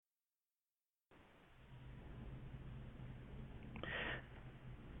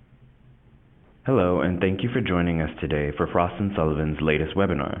Hello, and thank you for joining us today for Frost & Sullivan's latest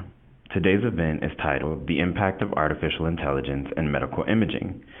webinar. Today's event is titled The Impact of Artificial Intelligence in Medical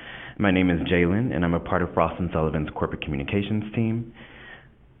Imaging. My name is Jalen, and I'm a part of Frost & Sullivan's corporate communications team.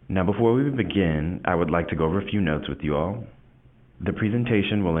 Now, before we begin, I would like to go over a few notes with you all. The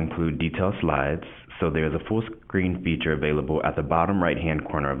presentation will include detailed slides, so there is a full screen feature available at the bottom right-hand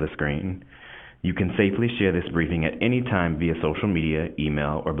corner of the screen. You can safely share this briefing at any time via social media,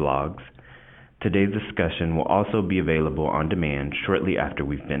 email, or blogs. Today's discussion will also be available on demand shortly after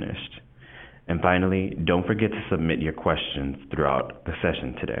we've finished. And finally, don't forget to submit your questions throughout the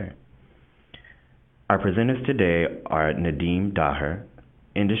session today. Our presenters today are Nadeem Daher,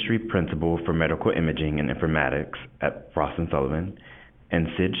 Industry Principal for Medical Imaging and Informatics at Frost & Sullivan, and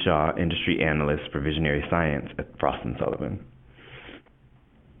Sid Shah, Industry Analyst for Visionary Science at Frost & Sullivan.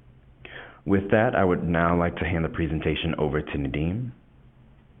 With that, I would now like to hand the presentation over to Nadeem.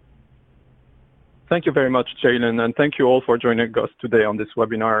 Thank you very much, Jalen, and thank you all for joining us today on this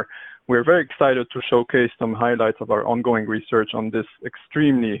webinar. We're very excited to showcase some highlights of our ongoing research on this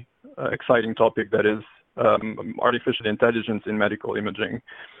extremely exciting topic that is artificial intelligence in medical imaging.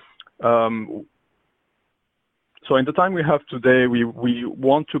 So in the time we have today, we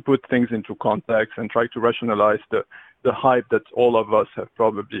want to put things into context and try to rationalize the hype that all of us have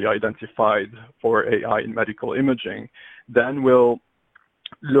probably identified for AI in medical imaging. Then we'll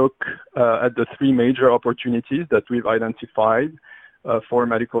look at the three major opportunities that we've identified for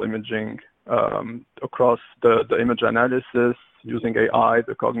medical imaging across the image analysis using AI,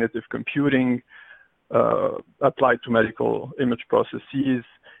 the cognitive computing applied to medical image processes,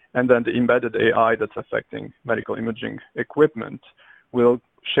 and then the embedded AI that's affecting medical imaging equipment. We'll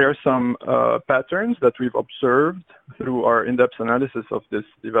share some patterns that we've observed through our in-depth analysis of this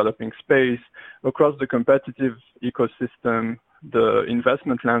developing space across the competitive ecosystem, the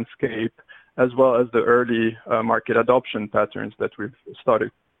investment landscape, as well as the early market adoption patterns that we've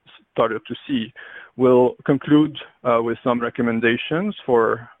started to see. We'll conclude with some recommendations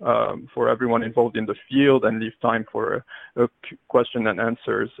for everyone involved in the field and leave time for a question and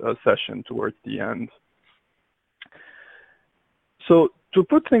answers session towards the end. So to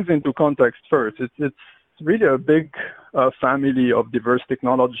put things into context first, it's really a big family of diverse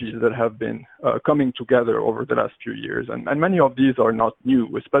technologies that have been coming together over the last few years. And many of these are not new,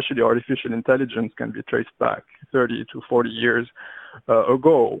 especially artificial intelligence can be traced back 30 to 40 years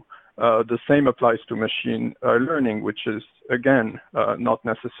ago. The same applies to machine learning, which is, again, not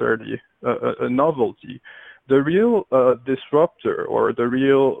necessarily a novelty. The real disruptor or the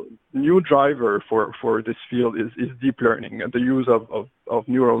real new driver for this field is deep learning and the use of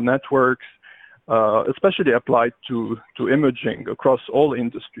neural networks, especially applied to imaging across all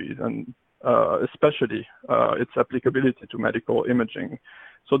industries, and especially its applicability to medical imaging.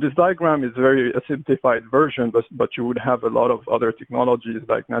 So this diagram is a very simplified version, but you would have a lot of other technologies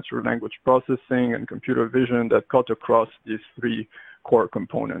like natural language processing and computer vision that cut across these three core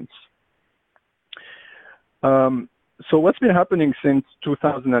components. So what's been happening since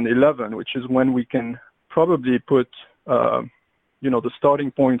 2011, which is when we can probably put the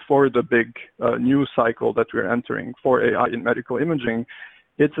starting point for the big news cycle that we're entering for AI in medical imaging,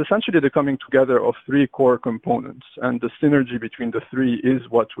 it's essentially the coming together of three core components, and the synergy between the three is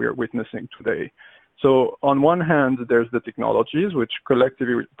what we're witnessing today. So on one hand, there's the technologies, which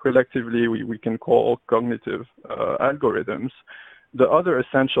collectively we can call cognitive algorithms. The other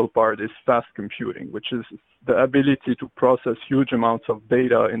essential part is fast computing, which is the ability to process huge amounts of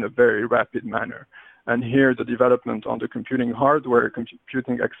data in a very rapid manner. And here, the development on the computing hardware,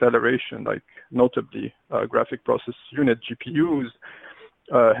 computing acceleration, like notably graphic process unit GPUs,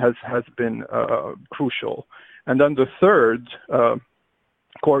 has been crucial. And then the third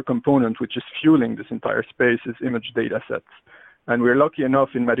core component, which is fueling this entire space, is image data sets. And we're lucky enough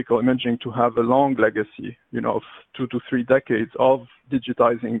in medical imaging to have a long legacy, of 2 to 3 decades of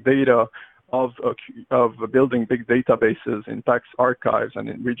digitizing data, of building big databases in PACS archives and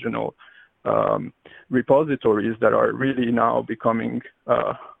in regional repositories that are really now becoming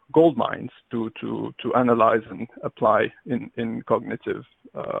gold mines to analyze and apply in cognitive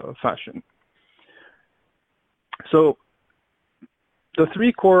fashion. So the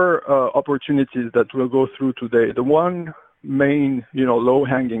three core opportunities that we'll go through today, the one main,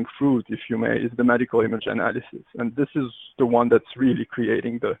 low-hanging fruit, if you may, is the medical image analysis. And this is the one that's really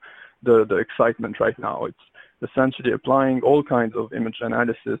creating the excitement right now. It's essentially applying all kinds of image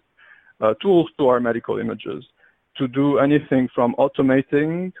analysis tools to our medical images to do anything from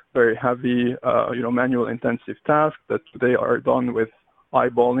automating very heavy, manual intensive tasks that today are done with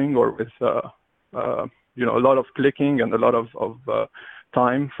eyeballing or with, a lot of clicking and a lot of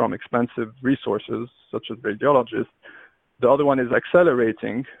time from expensive resources such as radiologists. The other one is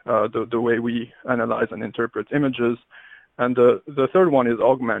accelerating the way we analyze and interpret images. And the third one is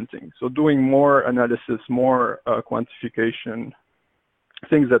augmenting. So doing more analysis, more quantification,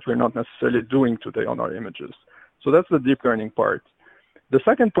 things that we're not necessarily doing today on our images. So that's the deep learning part. The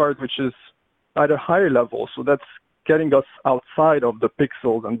second part, which is at a higher level, so that's getting us outside of the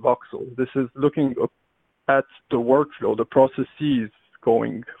pixels and voxels. This is looking at the workflow, the processes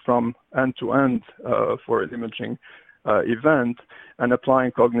going from end to end for an imaging event, and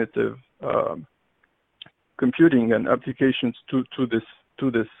applying cognitive computing and applications to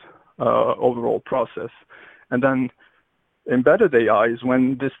this overall process. And then embedded AI is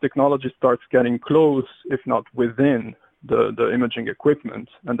when this technology starts getting close, if not within, the imaging equipment,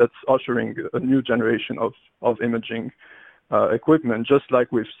 and that's ushering a new generation of imaging equipment, just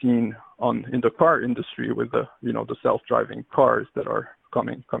like we've seen in the car industry with the self-driving cars that are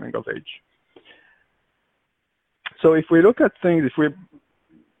coming of age. So if we look at things, if we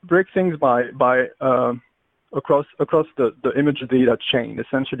break things by across the image data chain,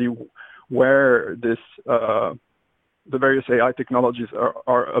 essentially where this the various AI technologies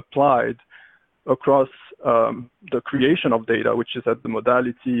are applied across the creation of data, which is at the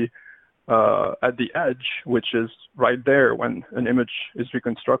modality at the edge, which is right there when an image is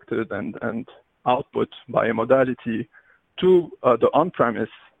reconstructed and output by a modality, to the on-premise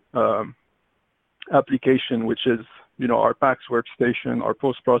application, which is our PACS workstation, our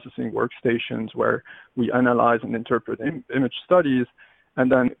post-processing workstations, where we analyze and interpret image studies,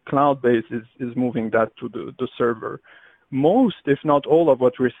 and then cloud-based is moving that to the server. Most, if not all, of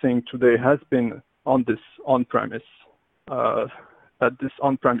what we're seeing today has been on this on-premise, at this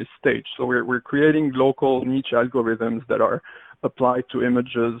on-premise stage. So we're creating local niche algorithms that are applied to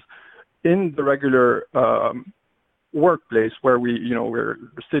images in the regular workplace where we're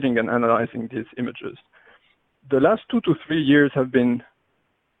sitting and analyzing these images. The last 2 to 3 years have been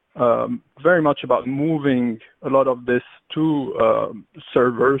very much about moving a lot of this to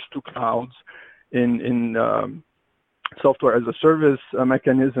servers, to clouds, in software as a service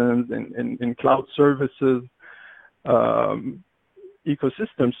mechanisms, in cloud services,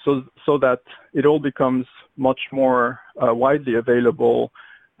 ecosystems, so that it all becomes much more widely available,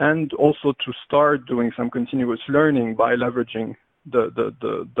 and also to start doing some continuous learning by leveraging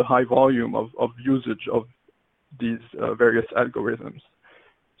the high volume of usage of these various algorithms.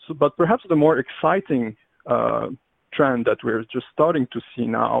 So, but perhaps the more exciting trend that we're just starting to see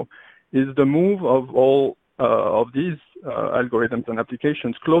now is the move of all of these algorithms and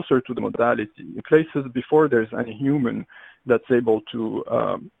applications closer to the modality, in places before there's any human that's able to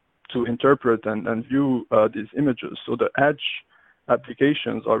interpret and view these images. So the edge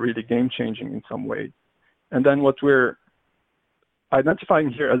applications are really game-changing in some ways. And then what we're identifying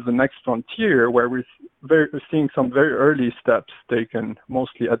here as the next frontier, where we're seeing some very early steps taken,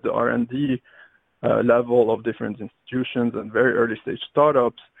 mostly at the R&D level of different institutions and very early stage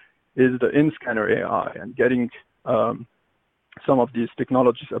startups, is the in-scanner AI, and getting some of these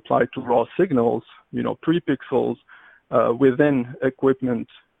technologies applied to raw signals, pre-pixels, within equipment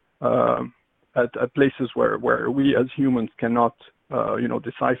at places where we as humans cannot,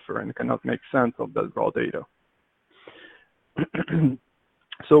 decipher and cannot make sense of that raw data.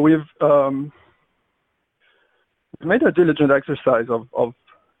 So we've made a diligent exercise of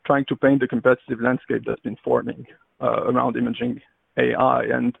trying to paint the competitive landscape that's been forming around imaging AI.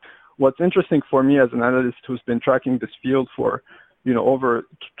 And what's interesting for me as an analyst who's been tracking this field for over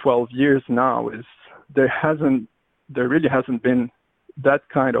 12 years now is there really hasn't been that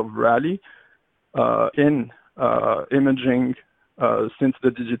kind of rally in imaging since the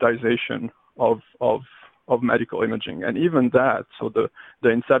digitization of medical imaging. And even that, so the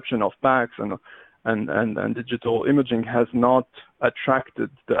inception of PACS and digital imaging has not attracted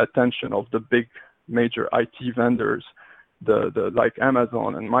the attention of the big major IT vendors, like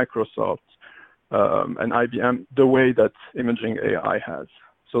Amazon and Microsoft and IBM, the way that imaging AI has.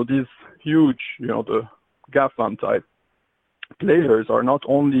 So these huge, the GAFAM type players are not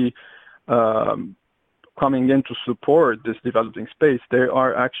only coming in to support this developing space, they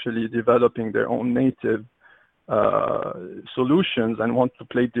are actually developing their own native solutions and want to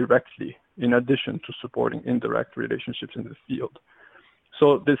play directly in addition to supporting indirect relationships in the field.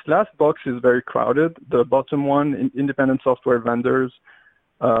 So this last box is very crowded. The bottom one, independent software vendors,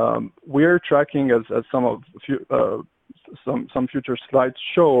 we're tracking, as some future slides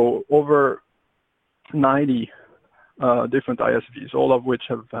show, over 90 different ISVs, all of which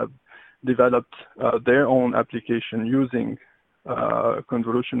have developed their own application using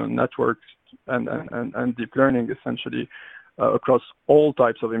convolutional networks and deep learning, essentially, across all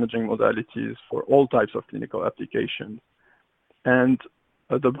types of imaging modalities for all types of clinical applications. And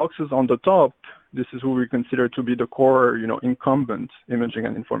the boxes on the top, this is who we consider to be the core, incumbent imaging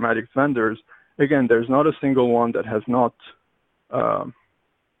and informatics vendors. Again, there's not a single one that has not,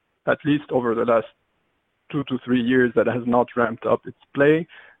 at least over the last 2 to 3 years, that has not ramped up its play,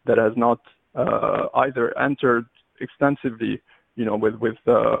 that has not either entered extensively, with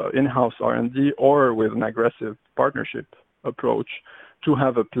in-house R&D or with an aggressive partnership approach to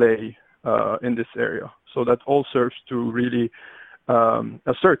have a play in this area. So that all serves to really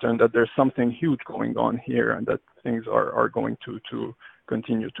ascertain that there's something huge going on here and that things are going to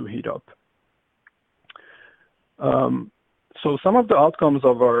continue to heat up. So some of the outcomes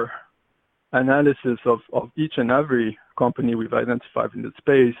of our analysis of each and every company we've identified in the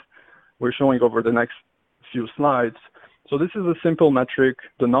space, we're showing over the next few slides. So this is a simple metric,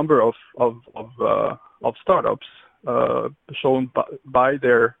 the number of startups shown by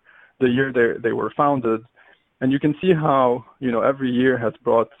the year they were founded. And you can see how, every year has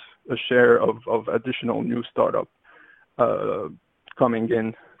brought a share of additional new startup coming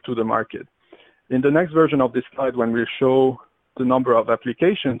in to the market. In the next version of this slide, when we show the number of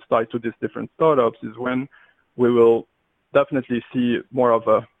applications tied to these different startups, is when we will definitely see more of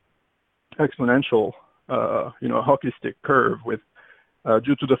a exponential, hockey stick curve with,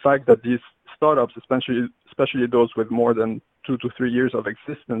 due to the fact that these startups, especially those with more than 2 to 3 years of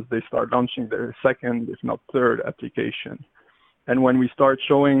existence, they start launching their second, if not third application. And when we start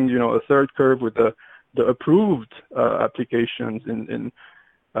showing, a third curve with the approved applications in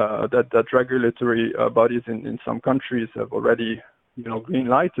that regulatory bodies in some countries have already, green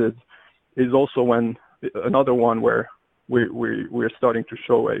lighted, is also when another one where we're starting to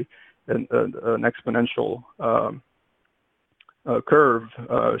show an exponential curve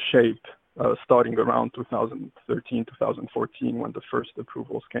shape starting around 2013, 2014 when the first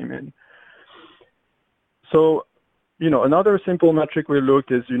approvals came in. So, another simple metric we look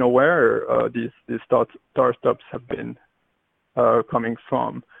is, where these startups have been coming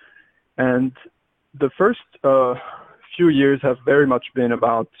from. And the first few years have very much been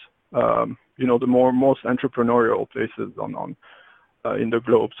about, the most entrepreneurial places in the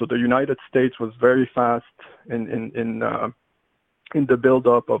globe. So the United States was very fast in the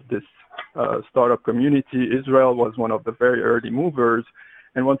build-up of this startup community. Israel was one of the very early movers.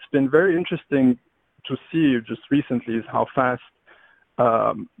 And what's been very interesting to see just recently is how fast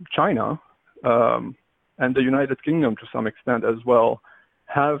China and the United Kingdom, to some extent as well,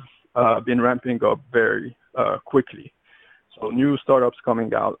 have been ramping up very quickly. So new startups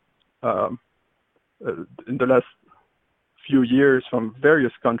coming out in the last few years from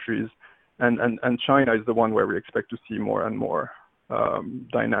various countries, and China is the one where we expect to see more and more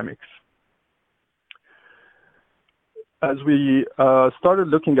dynamics. As we started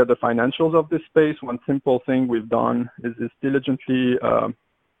looking at the financials of this space, one simple thing we've done is diligently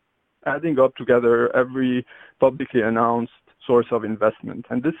adding up together every publicly announced source of investment.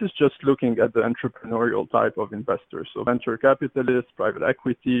 And this is just looking at the entrepreneurial type of investors. So venture capitalists, private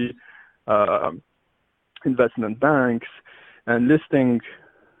equity, investment banks, and listing,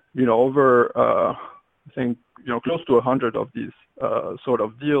 over, I think, close to 100 of these sort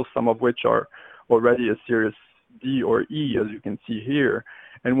of deals, some of which are already a Series D or E, as you can see here.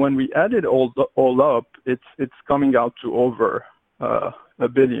 And when we add it all up, it's coming out to over $1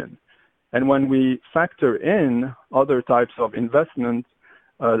 billion. And when we factor in other types of investment,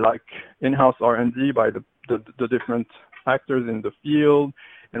 like in-house R&D by the different actors in the field,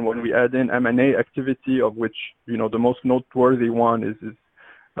 and when we add in M&A activity, of which the most noteworthy one is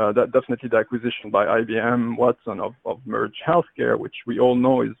that definitely the acquisition by IBM Watson of Merge Healthcare, which we all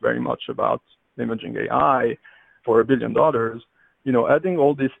know is very much about imaging AI for $1 billion. Adding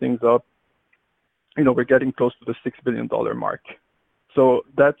all these things up, we're getting close to the $6 billion mark. So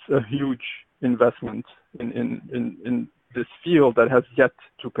that's a huge investment in this field that has yet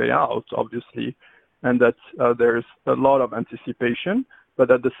to pay out, obviously, and that there's a lot of anticipation. But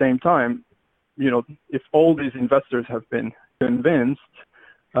at the same time, if all these investors have been convinced,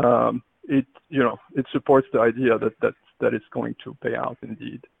 it supports the idea that it's going to pay out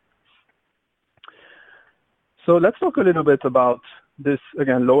indeed. So let's talk a little bit about this,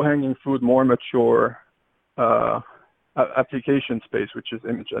 again, low-hanging fruit, more mature application space, which is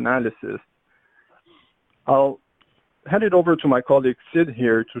image analysis. I'll hand it over to my colleague Sid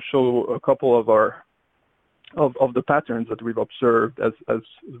here to show a couple of the patterns that we've observed as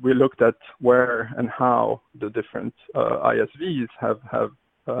we looked at where and how the different ISVs have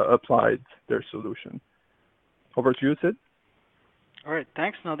applied their solution. Over to you, Sid. All right,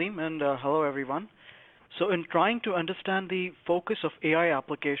 thanks, Nadim, and hello, everyone. So in trying to understand the focus of AI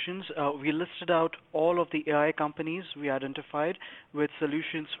applications, we listed out all of the AI companies we identified with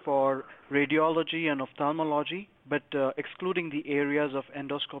solutions for radiology and ophthalmology, but excluding the areas of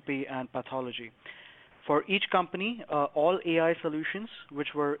endoscopy and pathology. For each company, all AI solutions,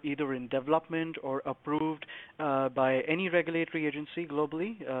 which were either in development or approved by any regulatory agency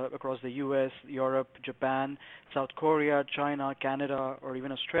globally across the US, Europe, Japan, South Korea, China, Canada, or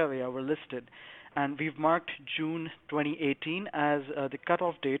even Australia, were listed. And we've marked June 2018 as the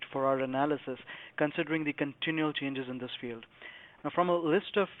cutoff date for our analysis, considering the continual changes in this field. Now, from a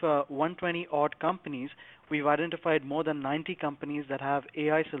list of 120 odd companies, we've identified more than 90 companies that have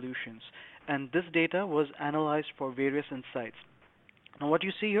AI solutions, and this data was analyzed for various insights. Now, what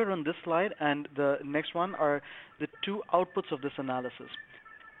you see here on this slide and the next one are the two outputs of this analysis.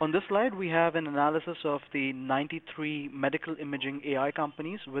 On this slide, we have an analysis of the 93 medical imaging AI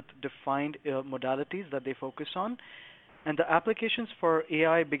companies with defined modalities that they focus on. And the applications for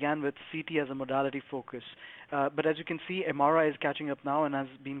AI began with CT as a modality focus. But as you can see, MRI is catching up now and has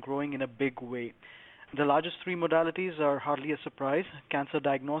been growing in a big way. The largest three modalities are hardly a surprise. Cancer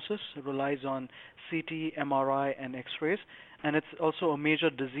diagnosis relies on CT, MRI, and X-rays, and it's also a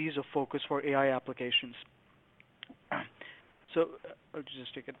major disease of focus for AI applications. So I'll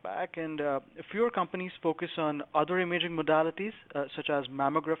just take it back, and fewer companies focus on other imaging modalities such as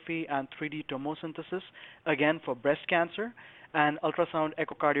mammography and 3D tomosynthesis, again for breast cancer, and ultrasound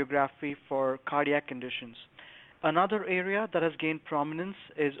echocardiography for cardiac conditions. Another area that has gained prominence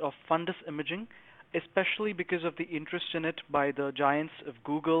is of fundus imaging, especially because of the interest in it by the giants of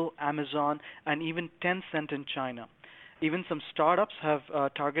Google, Amazon, and even Tencent in China. Even some startups have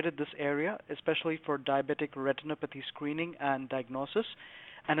targeted this area, especially for diabetic retinopathy screening and diagnosis.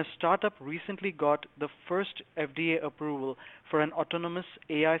 And a startup recently got the first FDA approval for an autonomous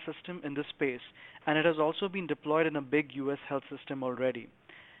AI system in this space, and it has also been deployed in a big US health system already.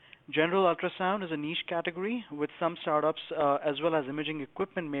 General ultrasound is a niche category with some startups as well as imaging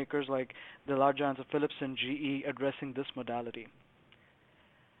equipment makers like the large giants of Philips and GE addressing this modality.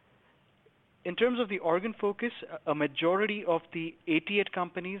 In terms of the organ focus, a majority of the 88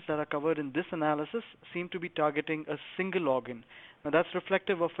 companies that are covered in this analysis seem to be targeting a single organ. Now, that's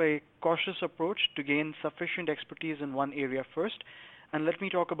reflective of a cautious approach to gain sufficient expertise in one area first, and let me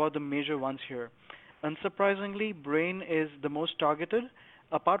talk about the major ones here. Unsurprisingly, brain is the most targeted.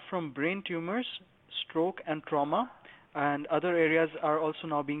 Apart from brain tumors, stroke, and trauma, and other areas are also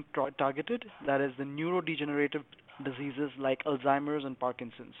now being targeted, that is the neurodegenerative diseases like Alzheimer's and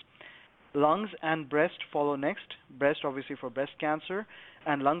Parkinson's. Lungs and breast follow next, breast obviously for breast cancer,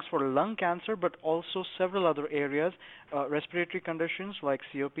 and lungs for lung cancer, but also several other areas, respiratory conditions like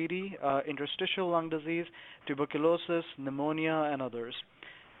COPD, interstitial lung disease, tuberculosis, pneumonia, and others.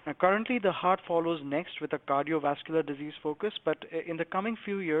 Now, currently, the heart follows next with a cardiovascular disease focus, but in the coming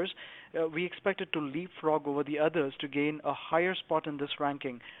few years, we expect it to leapfrog over the others to gain a higher spot in this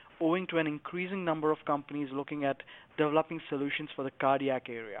ranking, owing to an increasing number of companies looking at developing solutions for the cardiac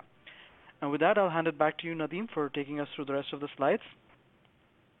area. And with that, I'll hand it back to you, Nadeem, for taking us through the rest of the slides.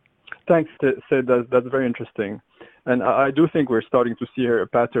 Thanks, Sid. That's very interesting. And I do think we're starting to see here a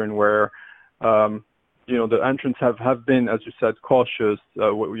pattern where the entrants have been, as you said, cautious,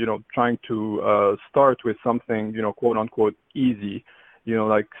 trying to start with something, quote unquote, easy,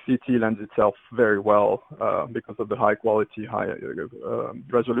 like CT lends itself very well because of the high quality, high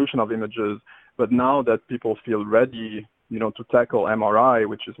resolution of images. But now that people feel ready, to tackle MRI,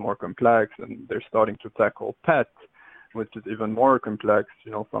 which is more complex, and they're starting to tackle PET, which is even more complex,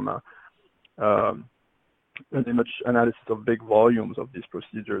 from an image analysis of big volumes of these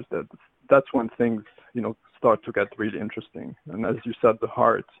procedures, that's when things, start to get really interesting. And as you said, the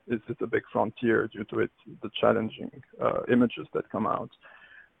heart is a big frontier due to the challenging images that come out.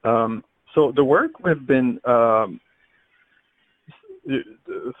 So the work we've been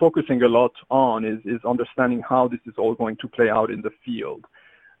focusing a lot on is understanding how this is all going to play out in the field.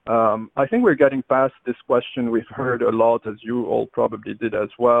 I think we're getting past this question we've heard a lot, as you all probably did as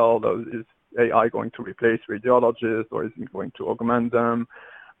well. Is AI going to replace radiologists, or is it going to augment them?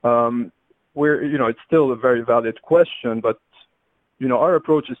 It's still a very valid question, but our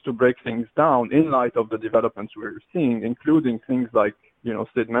approach is to break things down in light of the developments we're seeing, including things like,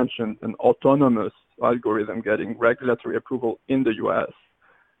 Sid mentioned, an autonomous algorithm getting regulatory approval in the U.S.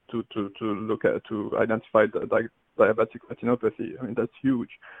 to identify the diabetic retinopathy. I mean, that's huge.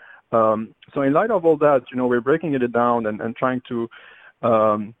 So in light of all that, we're breaking it down and trying to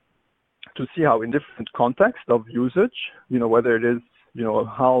see how in different contexts of usage, whether it is,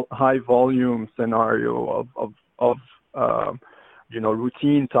 how high volume scenario of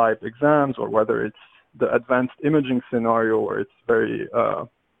routine type exams, or whether it's, the advanced imaging scenario where it's very,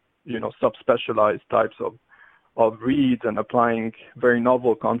 subspecialized types of reads and applying very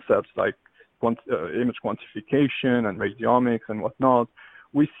novel concepts like image quantification and radiomics and whatnot,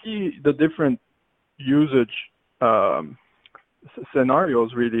 we see the different usage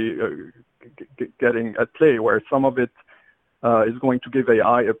scenarios really getting at play, where some of it is going to give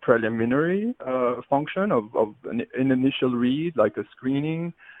AI a preliminary function of an initial read, like a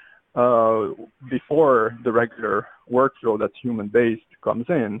screening, before the regular workflow that's human-based comes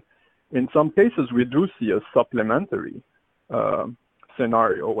in. In some cases, we do see a supplementary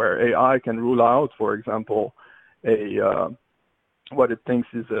scenario where AI can rule out, for example, what it thinks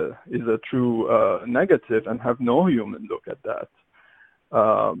is a true negative and have no human look at that.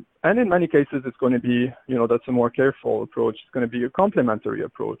 And in many cases, it's going to be, that's a more careful approach. It's going to be a complementary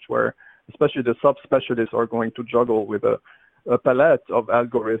approach where especially the subspecialists are going to juggle with a palette of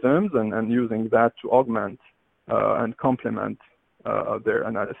algorithms and using that to augment and complement their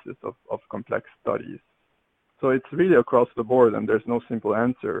analysis of complex studies. So it's really across the board, and there's no simple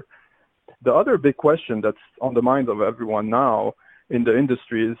answer. The other big question that's on the mind of everyone now in the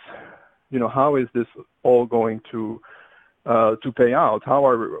industry is, how is this all going to pay out? How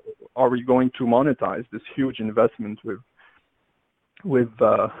are we going to monetize this huge investment we've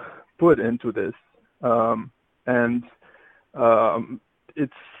put into this?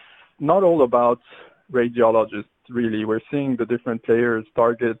 It's not all about radiologists, really. We're seeing the different players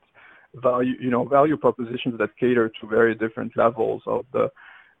target value propositions that cater to very different levels of the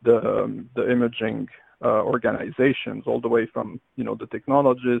imaging organizations, all the way from the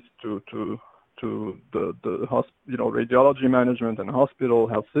technologists to the radiology management and hospital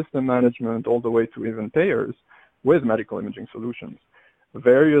health system management, all the way to even payers with medical imaging solutions.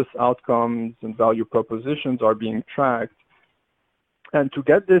 Various outcomes and value propositions are being tracked, and to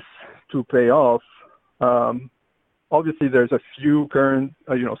get this to pay off, obviously there's a few current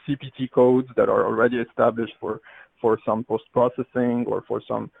CPT codes that are already established for some post-processing or for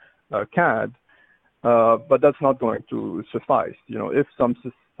some CAD, but that's not going to suffice. If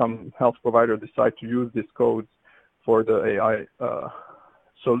some health provider decide to use these codes for the AI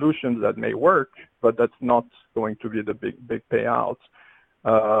solutions, that may work, but that's not going to be the big payout.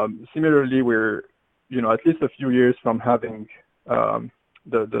 Similarly, we're at least a few years from having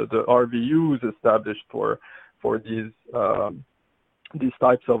the RVUs established for these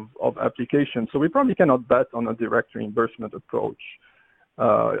types of applications. So we probably cannot bet on a direct reimbursement approach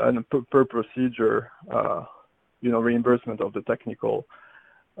and per procedure, reimbursement of the technical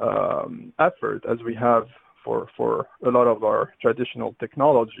effort as we have for a lot of our traditional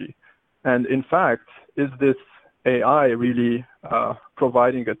technology. And in fact, is this AI really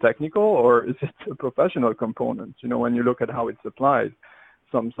providing a technical, or is it a professional component? When you look at how it's applied,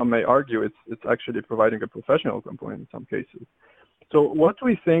 some may argue it's actually providing a professional component in some cases. So what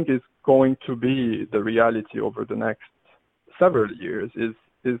we think is going to be the reality over the next several years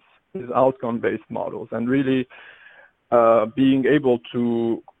is outcome-based models, and really being able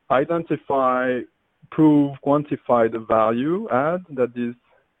to identify, prove, quantify the value add that these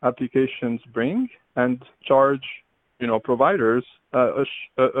applications bring, and charge providers a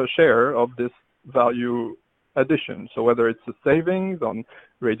share of this value addition. So whether it's a savings on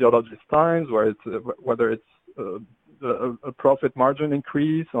radiologist times, whether it's a profit margin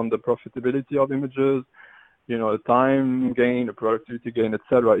increase on the profitability of images, a time gain, a productivity gain,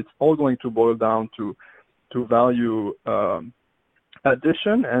 etc. It's all going to boil down to value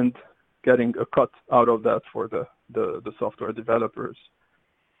addition and getting a cut out of that for the software developers.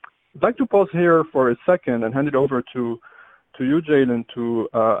 I'd like to pause here for a second and hand it over to you, Jalen, to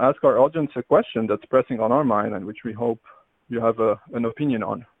ask our audience a question that's pressing on our mind and which we hope you have an opinion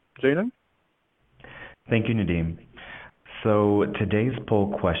on. Jalen? Thank you, Nadim. So today's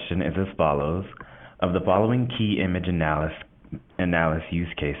poll question is as follows. Of the following key image analysis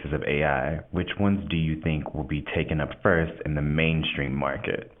use cases of AI, which ones do you think will be taken up first in the mainstream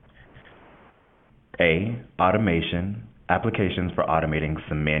market? A, automation, applications for automating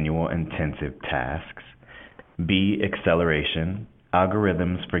some manual intensive tasks. B, acceleration,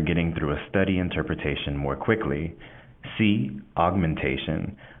 algorithms for getting through a study interpretation more quickly. C,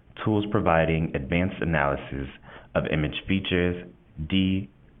 augmentation, tools providing advanced analysis of image features. D,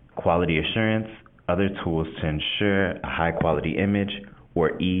 quality assurance, other tools to ensure a high quality image.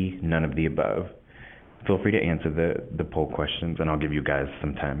 Or E, none of the above. Feel free to answer the poll questions, and I'll give you guys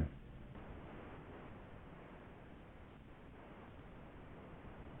some time.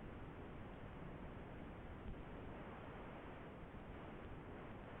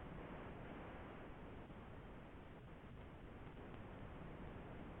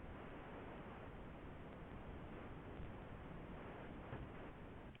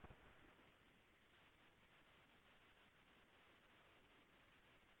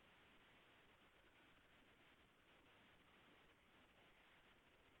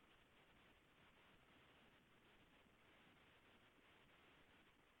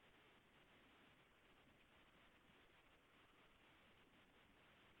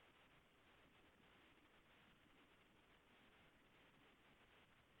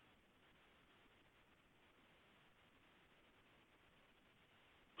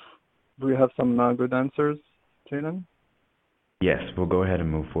 Do we have some good answers, Jalen? Yes, we'll go ahead and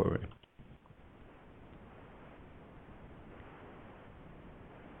move forward.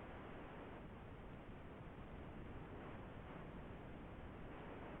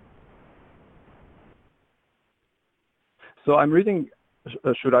 So I'm reading.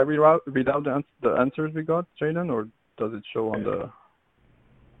 Should I read out the answers we got, Jalen, or does it show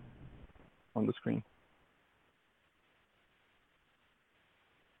on the screen?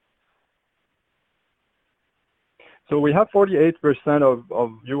 So we have 48%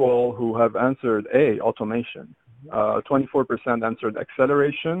 of you all who have answered A, automation. 24% answered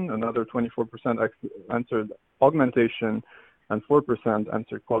acceleration, another 24% answered augmentation, and 4%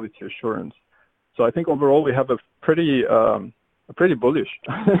 answered quality assurance. So I think overall we have a pretty bullish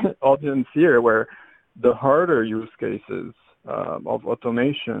audience here, where the harder use cases of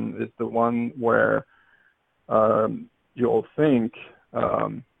automation is the one where you all think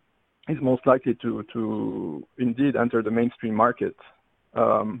is most likely to indeed enter the mainstream market.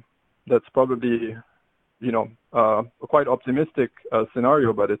 That's probably, a quite optimistic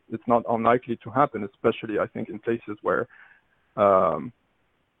scenario, but it's not unlikely to happen, especially I think in places where,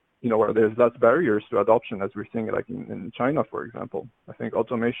 where there's less barriers to adoption, as we're seeing like in China, for example. I think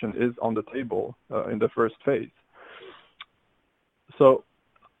automation is on the table in the first phase. So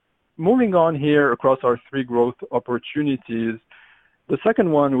moving on here across our three growth opportunities, the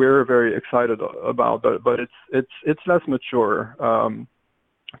second one we're very excited about, but it's less mature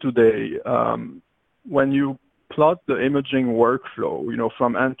today. When you plot the imaging workflow,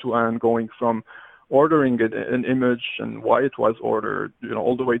 from end to end, going from ordering an image and why it was ordered,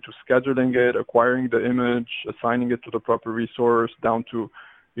 all the way to scheduling it, acquiring the image, assigning it to the proper resource, down to,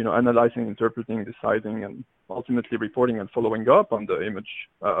 analyzing, interpreting, deciding, and ultimately reporting and following up on the image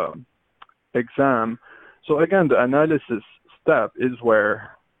exam. So again, the analysis step is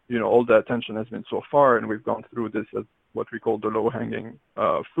where, all the attention has been so far, and we've gone through this as what we call the low-hanging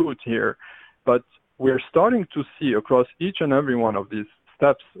fruit here. But we're starting to see across each and every one of these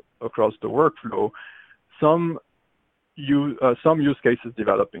steps across the workflow, some use cases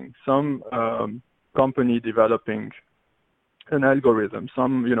developing, some company developing an algorithm,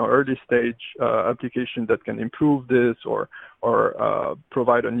 some early stage application that can improve this or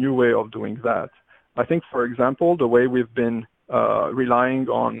provide a new way of doing that. I think, for example, the way we've been relying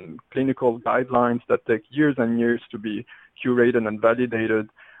on clinical guidelines that take years and years to be curated and validated,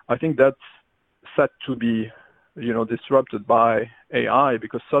 I think that's set to be disrupted by AI,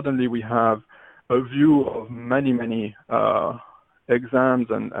 because suddenly we have a view of many exams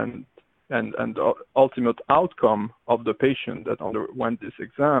and the ultimate outcome of the patient that underwent this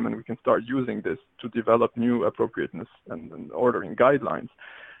exam, and we can start using this to develop new appropriateness and ordering guidelines.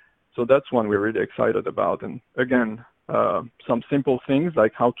 So that's one we're really excited about. And again, some simple things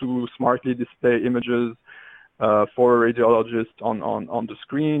like how to smartly display images for a radiologist on the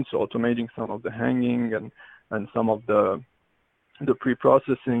screen, so automating some of the hanging and some of the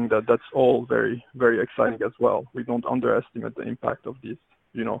pre-processing, that's all very, very exciting as well. We don't underestimate the impact of these,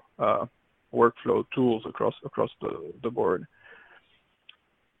 workflow tools across the board.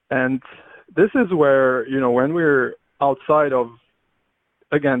 And this is where, when we're outside of,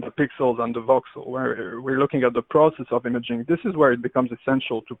 again, the pixels and the voxel, where we're looking at the process of imaging, this is where it becomes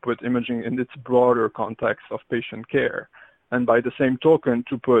essential to put imaging in its broader context of patient care. And by the same token,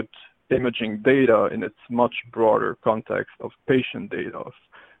 to put imaging data in its much broader context of patient data.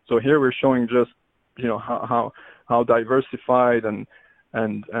 So here we're showing just, how diversified and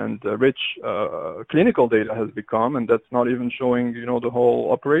rich clinical data has become, and that's not even showing, the whole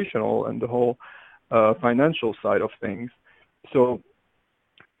operational and the whole financial side of things. So,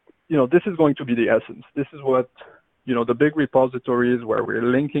 this is going to be the essence. This is what, the big repositories where we're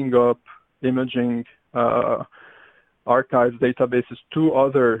linking up imaging archives, databases to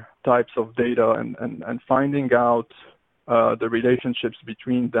other types of data and finding out the relationships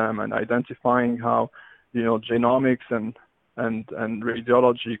between them and identifying how, genomics and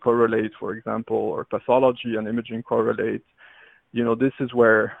radiology correlate, for example, or pathology and imaging correlate. This is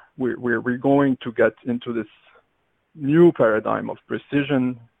where we're going to get into this new paradigm of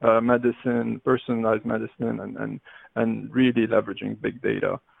precision medicine, personalized medicine, and really leveraging big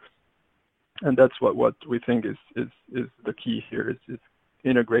data. And that's what we think is the key here, is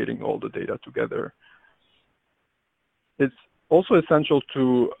integrating all the data together. It's also essential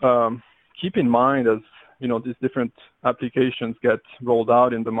to keep in mind, as these different applications get rolled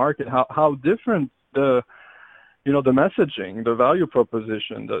out in the market, how different the messaging, the value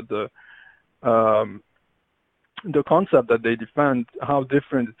proposition, the concept that they defend, how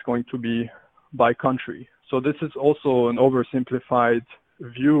different it's going to be by country. So this is also an oversimplified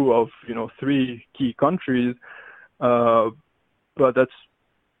view of, 3 key countries, but that's,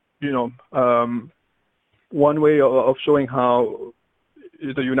 one way of showing how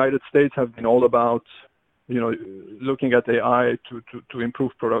the United States have been all about, looking at AI to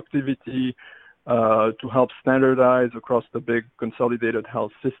improve productivity, to help standardize across the big consolidated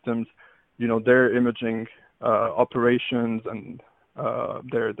health systems, their imaging operations and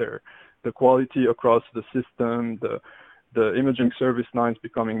the quality across the system, the imaging service lines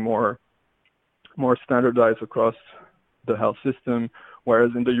becoming more standardized across the health system.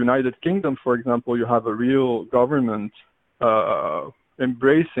 Whereas in the United Kingdom, for example, you have a real government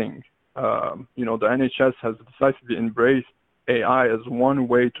embracing, the NHS has decisively embraced AI as one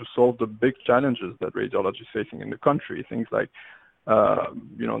way to solve the big challenges that radiology is facing in the country. Things like,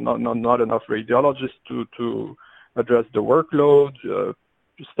 not enough radiologists to address the workload,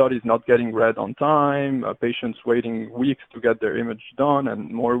 studies not getting read on time, patients waiting weeks to get their image done and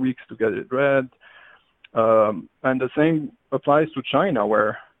more weeks to get it read. And the same applies to China,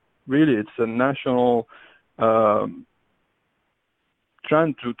 where really it's a national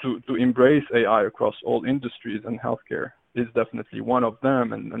trend to embrace AI across all industries, and healthcare is definitely one of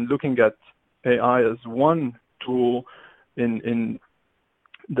them. And looking at AI as one tool in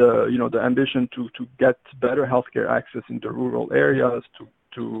the ambition to get better healthcare access in the rural areas,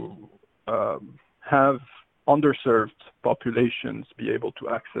 to have underserved populations be able to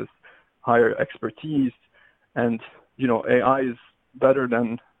access higher expertise. And AI is better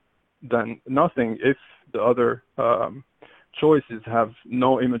than nothing if the other choices have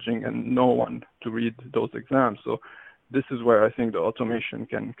no imaging and no one to read those exams. So this is where I think the automation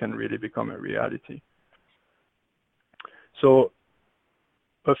can really become a reality. So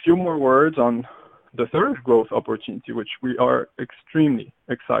a few more words on the third growth opportunity, which we are extremely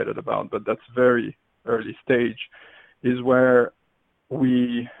excited about, but that's very early stage, is where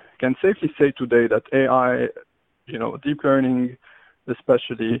we can safely say today that AI, deep learning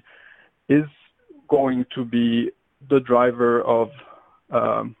especially, is going to be the driver of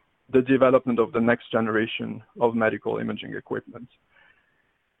the development of the next generation of medical imaging equipment.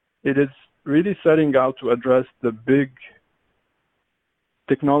 It is really setting out to address the big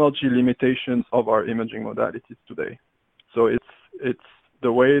technology limitations of our imaging modalities today. So it's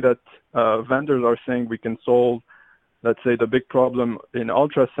the way that vendors are saying we can solve, let's say, the big problem in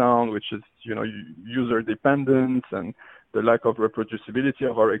ultrasound, which is, user dependence and the lack of reproducibility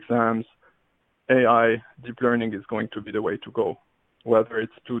of our exams. AI, deep learning is going to be the way to go, whether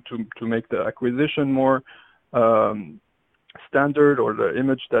it's to make the acquisition more standard, or the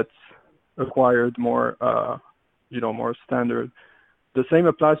image that's acquired more, more standard. The same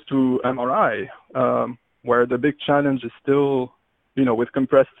applies to MRI, where the big challenge is still, with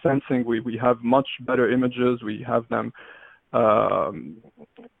compressed sensing, we have much better images. We have them,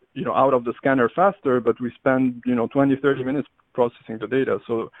 out of the scanner faster, but we spend, 20, 30 minutes processing the data.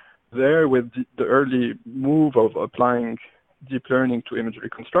 So there, with the early move of applying deep learning to image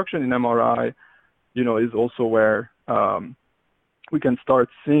reconstruction in MRI, is also where we can start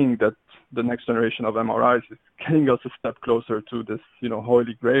seeing that the next generation of MRIs is getting us a step closer to this,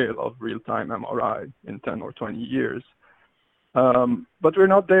 holy grail of real-time MRI in 10 or 20 years. But we're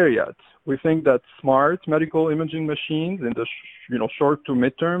not there yet. We think that smart medical imaging machines in the short to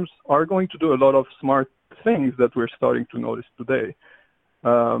midterms are going to do a lot of smart things that we're starting to notice today.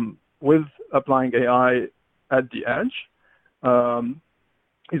 With applying AI at the edge,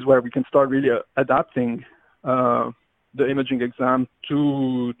 is where we can start really adapting the imaging exam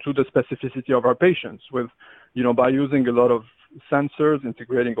to the specificity of our patients. With, by using a lot of sensors,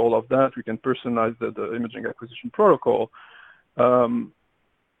 integrating all of that, we can personalize the imaging acquisition protocol,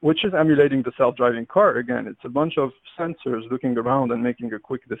 which is emulating the self-driving car. Again, it's a bunch of sensors looking around and making a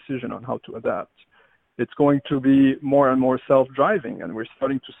quick decision on how to adapt. It's going to be more and more self-driving, and we're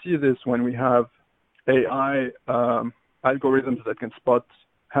starting to see this when we have AI algorithms that can spot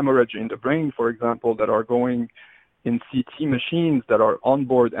hemorrhage in the brain, for example, that are going in CT machines that are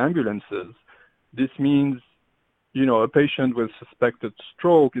onboard ambulances. This means, a patient with suspected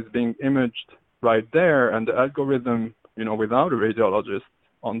stroke is being imaged right there, and the algorithm, without a radiologist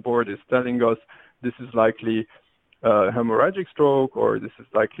on board, is telling us this is likely hemorrhagic stroke, or this is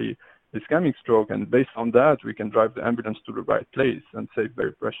likely ischemic stroke, and based on that, we can drive the ambulance to the right place and save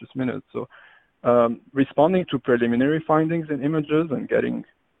very precious minutes. So responding to preliminary findings in images and getting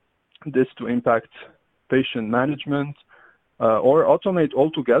this to impact patient management, or automate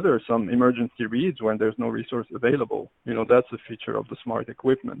altogether some emergency reads when there's no resource available. That's a feature of the smart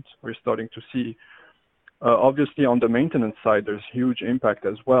equipment we're starting to see. Obviously, on the maintenance side, there's huge impact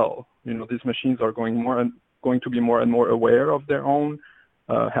as well. These machines are going to be more and more aware of their own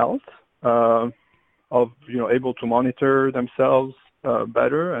health, of able to monitor themselves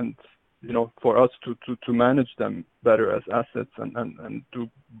better, and for us to manage them better as assets and do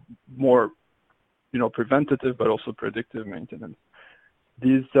more preventative but also predictive maintenance.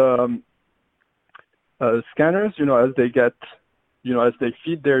 These scanners, as they get as they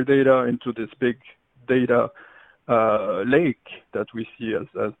feed their data into this big data lake that we see as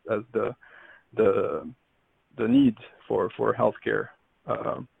the need for healthcare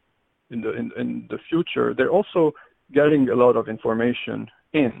in the future, they're also getting a lot of information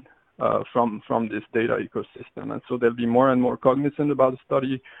in from this data ecosystem, and so they'll be more and more cognizant about the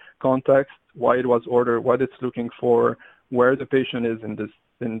study context, why it was ordered, what it's looking for, where the patient is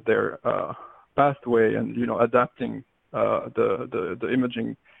in their pathway, and adapting the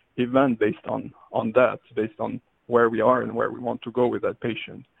imaging event based on that, based on where we are and where we want to go with that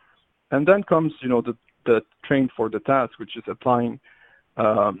patient. And then comes the train for the task, which is applying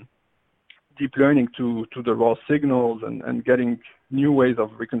deep learning to the raw signals and getting new ways of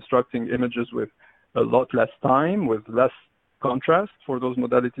reconstructing images with a lot less time, with less contrast for those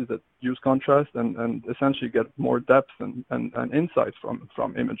modalities that use contrast, and essentially get more depth and insights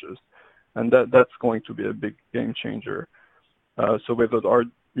from images. And that's going to be a big game changer. So with our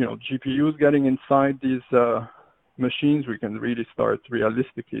GPUs getting inside these machines, we can really start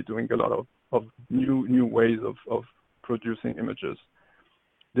realistically doing a lot of new ways of producing images.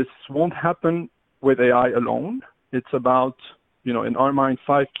 This won't happen with AI alone. It's about, in our mind,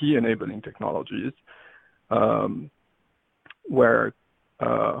 5 key enabling technologies, where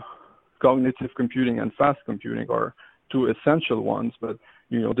cognitive computing and fast computing are 2 essential ones. But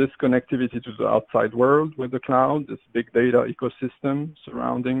this connectivity to the outside world with the cloud, this big data ecosystem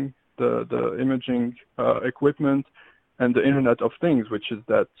surrounding the imaging equipment, and the Internet of Things, which is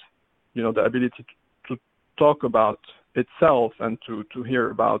that the ability to talk about itself and to hear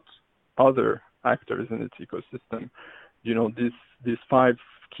about other actors in its ecosystem. These 5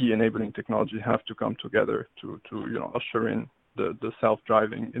 key enabling technologies have to come together to usher in the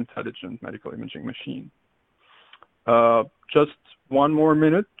self-driving intelligent medical imaging machine. Just one more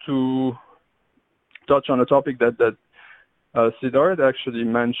minute to touch on a topic that Siddharth actually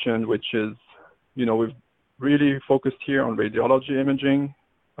mentioned, which is, we've really focused here on radiology imaging,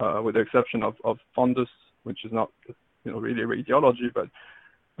 with the exception of fundus, which is not really radiology, but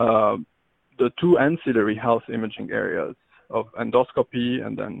the 2 ancillary health imaging areas of endoscopy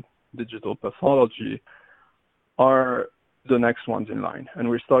and then digital pathology are the next ones in line. And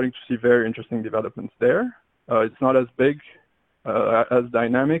we're starting to see very interesting developments there. It's not as big, as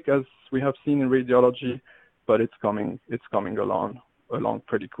dynamic as we have seen in radiology, but it's coming along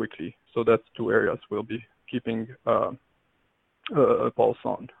pretty quickly. So that's 2 areas we'll be keeping a pulse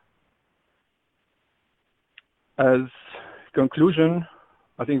on. As conclusion,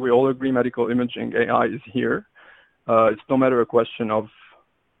 I think we all agree medical imaging AI is here. It's no matter a question of,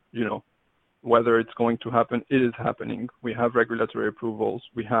 whether it's going to happen. It is happening. We have regulatory approvals.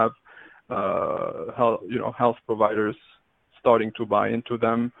 We have, health providers starting to buy into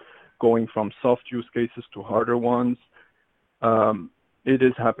them, going from soft use cases to harder ones. It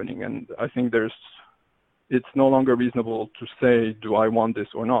is happening, and I think it's no longer reasonable to say, do I want this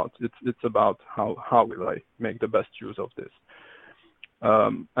or not? It's about how will I make the best use of this?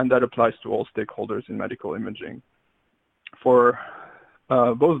 And that applies to all stakeholders in medical imaging. For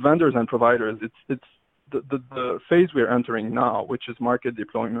both vendors and providers, it's the phase we're entering now, which is market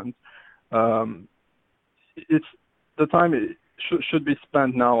deployment. It's the time it should be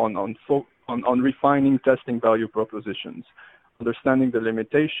spent now on refining testing value propositions, understanding the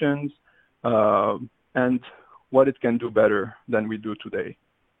limitations, and what it can do better than we do today.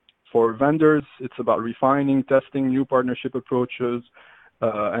 For vendors, it's about refining, testing new partnership approaches,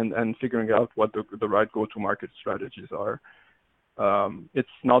 and figuring out what the right go-to-market strategies are.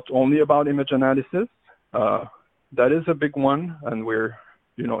 It's not only about image analysis. That is a big one, and we're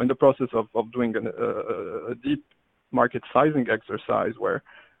in the process of doing a deep market sizing exercise where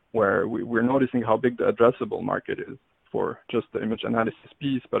we're noticing how big the addressable market is for just the image analysis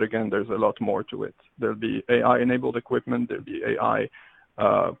piece. But again, there's a lot more to it. There'll be AI-enabled equipment. There'll be AI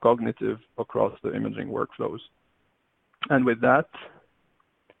cognitive across the imaging workflows. And with that,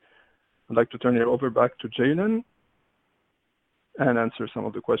 I'd like to turn it over back to Jalen and answer some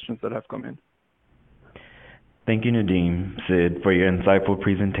of the questions that have come in. Thank you, Nadim, Sid, for your insightful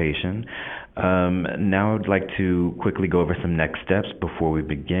presentation. Now I'd like to quickly go over some next steps before we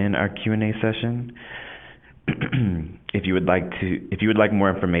begin our Q&A session. If you would like more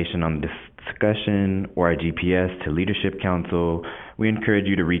information on this discussion or our GPS to Leadership Council, we encourage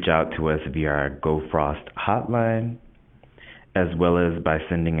you to reach out to us via our GoFrost hotline as well as by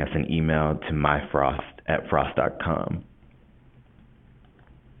sending us an email to myfrost@frost.com.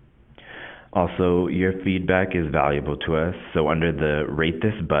 Also, your feedback is valuable to us, so under the Rate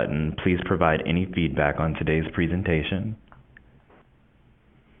This button, please provide any feedback on today's presentation.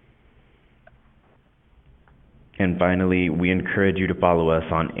 And finally, we encourage you to follow us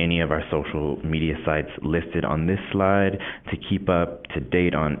on any of our social media sites listed on this slide to keep up to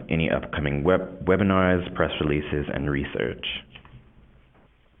date on any upcoming webinars, press releases, and research.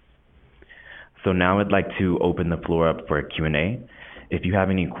 So now I'd like to open the floor up for a Q&A. If you have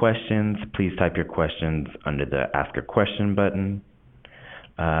any questions, please type your questions under the Ask a Question button.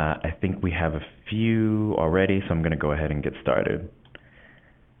 I think we have a few already, so I'm going to go ahead and get started.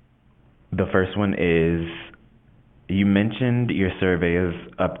 The first one is, you mentioned your survey is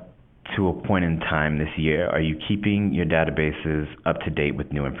up to a point in time this year. Are you keeping your databases up to date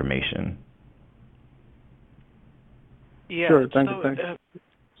with new information? Yeah. Sure, thanks.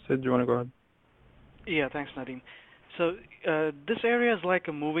 Sid, do you want to go ahead? Yeah, thanks, Nadeem. So this area is like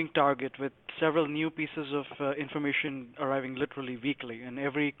a moving target with several new pieces of information arriving literally weekly, and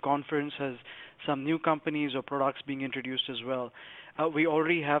every conference has some new companies or products being introduced as well. We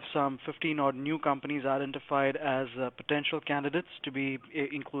already have some 15-odd new companies identified as potential candidates to be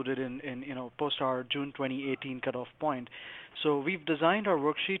included in post our June 2018 cutoff point. So we've designed our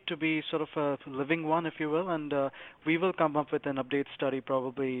worksheet to be sort of a living one, if you will, and we will come up with an update study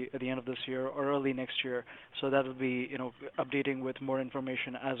probably at the end of this year or early next year. So that will be updating with more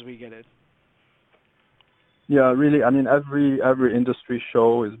information as we get it. Yeah, really. I mean, every industry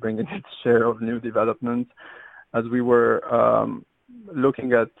show is bringing its share of new developments. As we were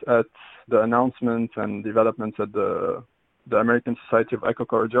looking at the announcements and developments at the American Society of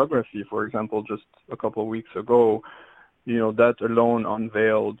Echocardiography, for example, just a couple of weeks ago, that alone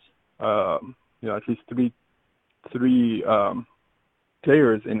unveiled, at least three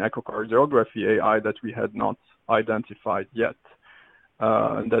players in echocardiography AI that we had not identified yet,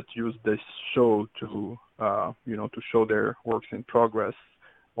 and that used this show to show their works in progress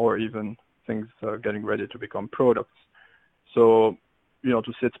or even things getting ready to become products. So,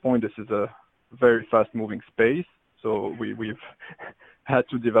 to Sid's point, this is a very fast-moving space. So we've had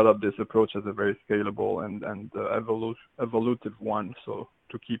to develop this approach as a very scalable and evolutive one. So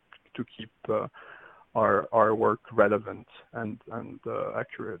to keep our work relevant and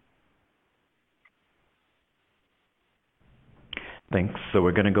accurate. Thanks. So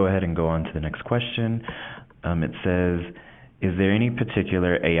we're going to go ahead and go on to the next question. It says, is there any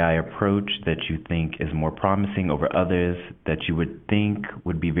particular AI approach that you think is more promising over others that you would think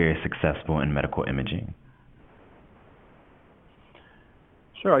would be very successful in medical imaging?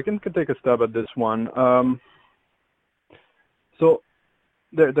 Sure, I can take a stab at this one. So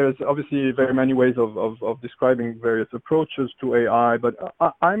there's obviously very many ways of describing various approaches to AI, but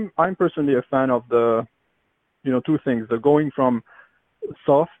I'm personally a fan of the two things: the going from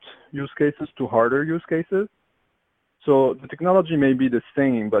soft use cases to harder use cases. So the technology may be the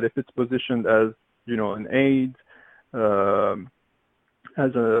same, but if it's positioned as an aid,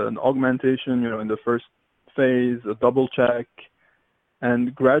 as an augmentation, in the first phase, a double check,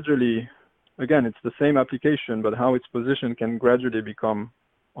 and gradually, again, it's the same application, but how it's positioned can gradually become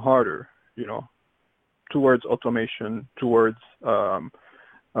harder, towards automation, towards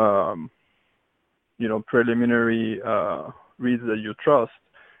preliminary reads that you trust.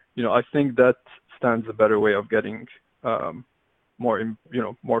 I think that stands a better way of getting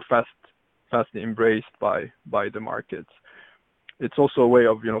more fastly embraced by the markets. It's also a way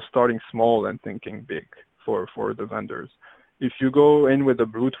of starting small and thinking big for the vendors. If you go in with a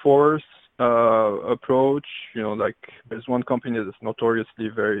brute force approach, like there's one company that's notoriously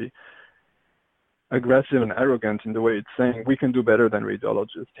very aggressive and arrogant in the way it's saying we can do better than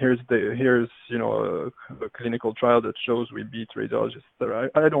radiologists. Here's a clinical trial that shows we beat radiologists.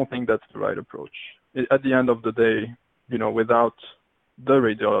 I don't think that's the right approach. At the end of the day, without the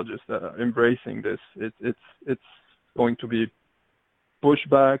radiologists embracing this, it's going to be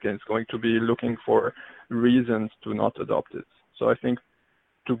pushback, and it's going to be looking for reasons to not adopt it. So I think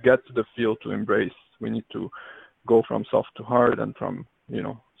to get the field to embrace, we need to go from soft to hard and from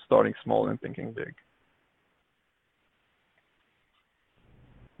starting small and thinking big.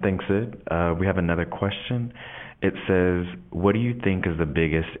 Thanks, Sid. We have another question. It says, what do you think is the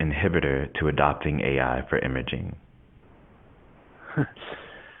biggest inhibitor to adopting AI for imaging?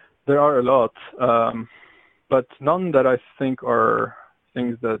 There are a lot, but none that I think are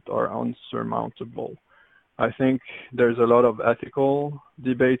things that are unsurmountable. I think there's a lot of ethical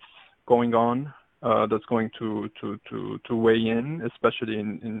debates going on that's going to weigh in, especially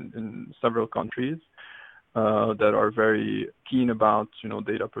in several countries. that are very keen about,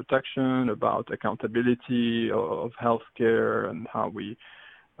 data protection, about accountability of healthcare and how we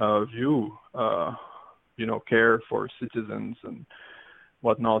view, care for citizens and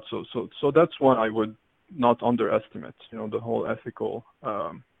whatnot. So that's one I would not underestimate, the whole ethical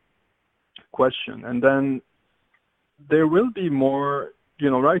question. And then there will be more,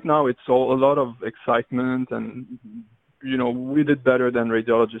 right now it's a lot of excitement and, we did better than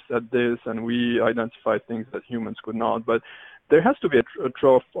radiologists at this and we identified things that humans could not. But there has to be a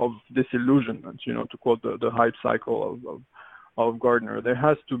trough of disillusionment, to quote the hype cycle of Gardner. There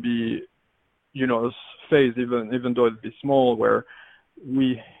has to be, a phase, even though it be small, where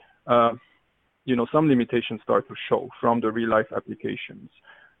we, some limitations start to show from the real life applications,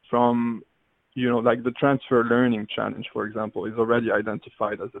 from, like the transfer learning challenge, for example, is already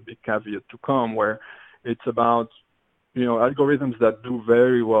identified as a big caveat to come, where it's about, algorithms that do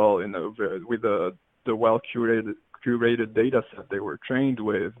very well with the well-curated data set they were trained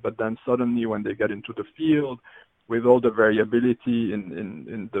with, but then suddenly when they get into the field, with all the variability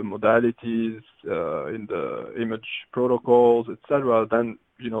in the modalities, in the image protocols, etc., then,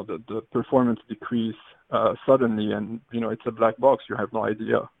 the performance decrease suddenly, and, it's a black box. You have no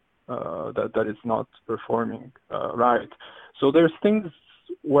idea that it's not performing right. So there's things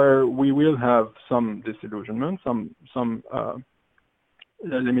where we will have some disillusionment, some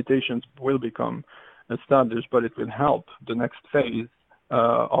limitations will become established, but it will help the next phase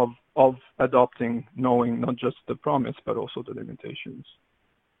of adopting, knowing not just the promise, but also the limitations.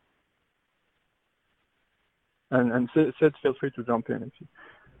 And Sid, feel free to jump in if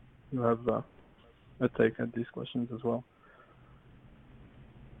you have a take at these questions as well.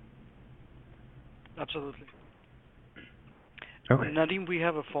 Absolutely. Okay. Nadim, we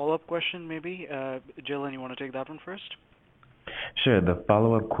have a follow-up question maybe. Jalen, you want to take that one first? Sure. The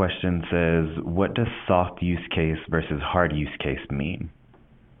follow-up question says, what does soft use case versus hard use case mean?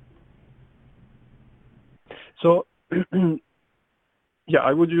 So, yeah,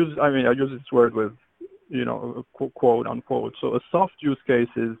 I use this word with, quote unquote. So a soft use case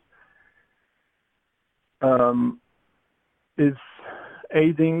is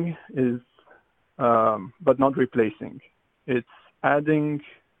aiding, but not replacing. It's adding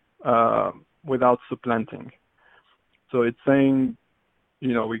without supplanting. So it's saying,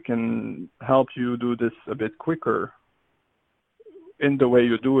 we can help you do this a bit quicker in the way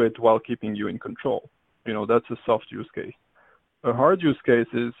you do it while keeping you in control. That's a soft use case. A hard use case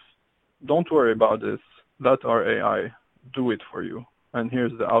is, don't worry about this. Let our AI do it for you. And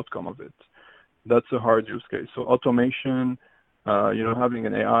here's the outcome of it. That's a hard use case. So automation, having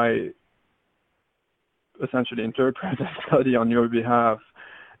an AI essentially interpret and study on your behalf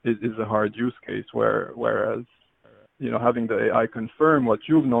is a hard use case, whereas, having the AI confirm what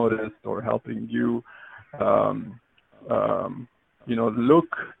you've noticed or helping you,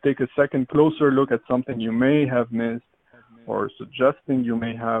 take a second closer look at something you may have missed, or suggesting you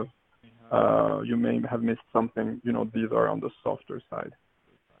may have missed something, these are on the softer side.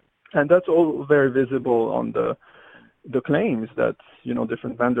 And that's all very visible on the claims that,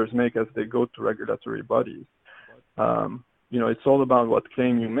 different vendors make as they go to regulatory bodies. It's all about what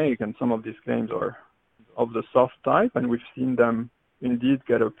claim you make, and some of these claims are of the soft type, and we've seen them indeed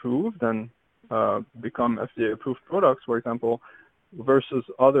get approved and become FDA-approved products, for example, versus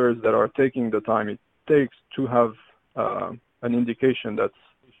others that are taking the time it takes to have an indication that's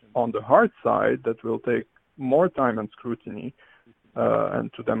on the hard side, that will take more time and scrutiny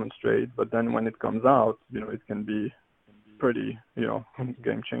and to demonstrate. But then when it comes out, it can be pretty,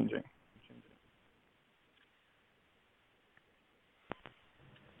 game-changing.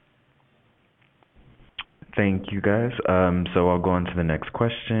 Thank you, guys. So I'll go on to the next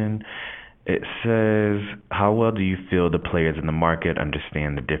question. It says, how well do you feel the players in the market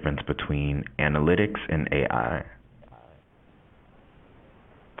understand the difference between analytics and AI?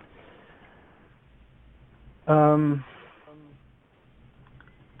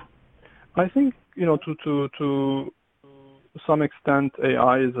 I think, to some extent,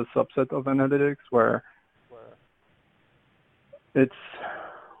 AI is a subset of analytics, where it's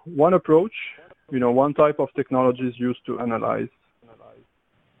one approach, one type of technology is used to analyze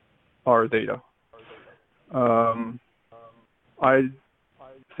our data. I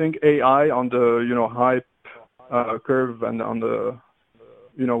think AI on the, hype curve and on the,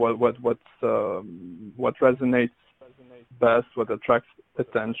 what resonates best, what attracts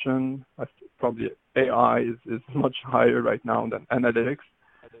attention, probably AI is much higher right now than analytics,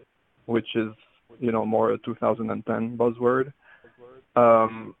 which is, more a 2010 buzzword.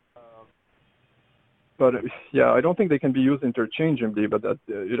 but yeah, I don't think they can be used interchangeably. But at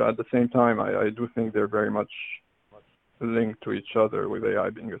the same time, I do think they're very much linked to each other, with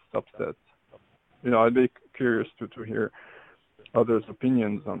AI being a subset. I'd be curious to hear others'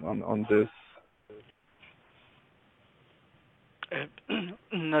 opinions on this.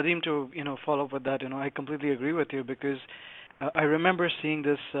 Nadeem, to follow up with that, I completely agree with you, because I remember seeing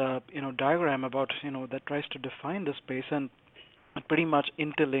this diagram about that tries to define the space, and it pretty much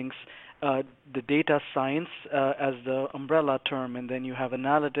interlinks the data science as the umbrella term, and then you have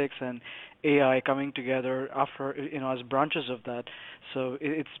analytics and AI coming together after as branches of that. So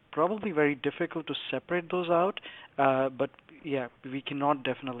it's probably very difficult to separate those out, but yeah, we cannot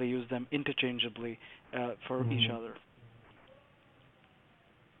definitely use them interchangeably for each other.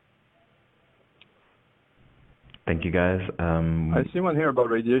 Thank you, guys. I see one here about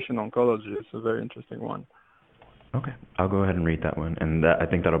radiation oncology. It's a very interesting one. Okay, I'll go ahead and read that one, and I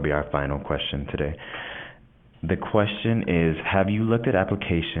think that'll be our final question today. The question is, have you looked at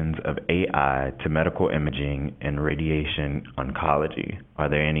applications of AI to medical imaging and radiation oncology? Are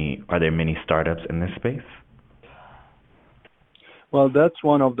there many startups in this space? Well, that's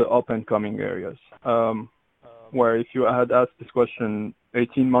one of the up-and-coming areas, where if you had asked this question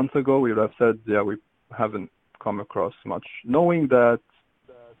 18 months ago, we would have said, yeah, we haven't come across much. Knowing that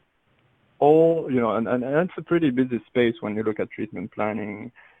and it's a pretty busy space when you look at treatment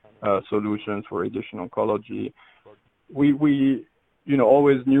planning solutions for radiation oncology. We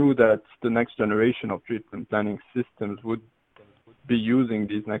always knew that the next generation of treatment planning systems would be using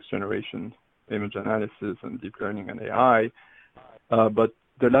these next generation image analysis and deep learning and AI. But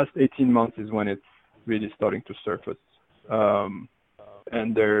the last 18 months is when it's really starting to surface.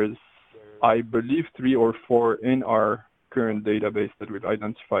 And there's, I believe, 3 or 4 in our current database that we've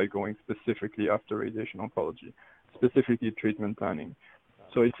identified going specifically after radiation oncology, specifically treatment planning.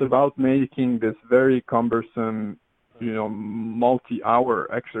 So it's about making this very cumbersome, multi-hour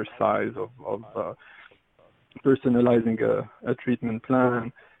exercise of personalizing a treatment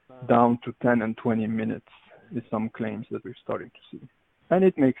plan down to 10 and 20 minutes is some claims that we're starting to see. And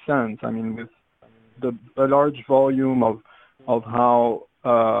it makes sense. I mean, with a large volume of how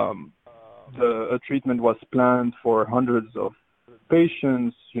a treatment was planned for hundreds of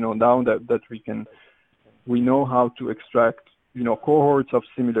patients, now that we know how to extract, cohorts of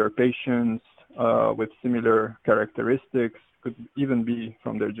similar patients with similar characteristics, could even be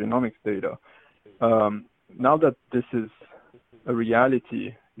from their genomics data. Now that this is a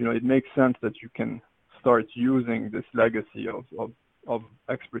reality, it makes sense that you can start using this legacy of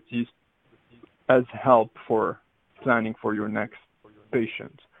expertise as help for planning for your next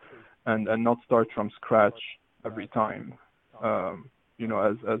patient. And not start from scratch every time, as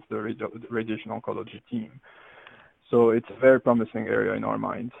the radiation oncology team. So it's a very promising area in our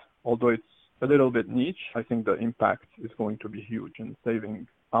minds. Although it's a little bit niche, I think the impact is going to be huge in saving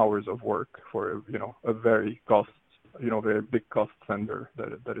hours of work for, a very very big cost center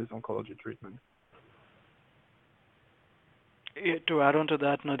that is oncology treatment. Yeah, to add on to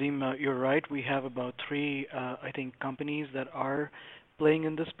that, Nadeem, you're right. We have about 3, I think, companies that are playing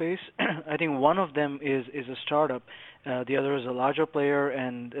in this space. I think one of them is a startup. The other is a larger player,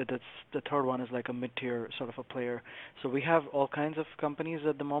 and the third one is like a mid-tier sort of a player. So we have all kinds of companies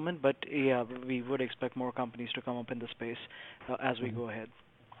at the moment, but yeah, we would expect more companies to come up in the space as we go ahead.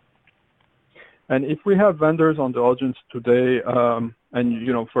 And if we have vendors on the audience today,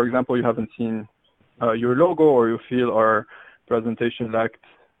 and for example, you haven't seen your logo, or you feel our presentation lacked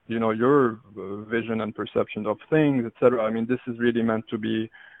your vision and perception of things, etc. I mean, this is really meant to be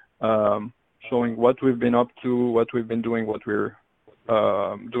showing what we've been up to, what we've been doing, what we're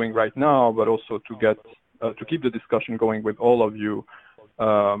doing right now, but also to keep the discussion going with all of you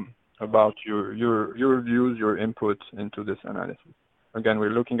about your views, your input into this analysis. Again, we're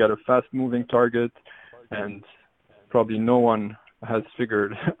looking at a fast-moving target, and probably no one has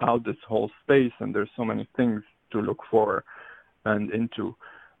figured out this whole space, and there's so many things to look for and into.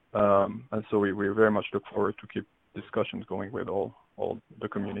 And so we very much look forward to keep discussions going with all the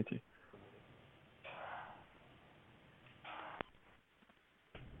community.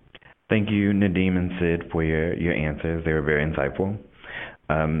 Thank you, Nadeem and Sid, for your answers. They were very insightful.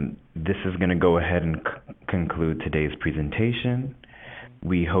 This is going to go ahead and conclude today's presentation.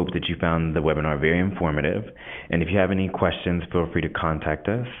 We hope that you found the webinar very informative. And if you have any questions, feel free to contact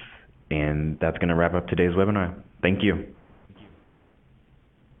us. And that's going to wrap up today's webinar. Thank you.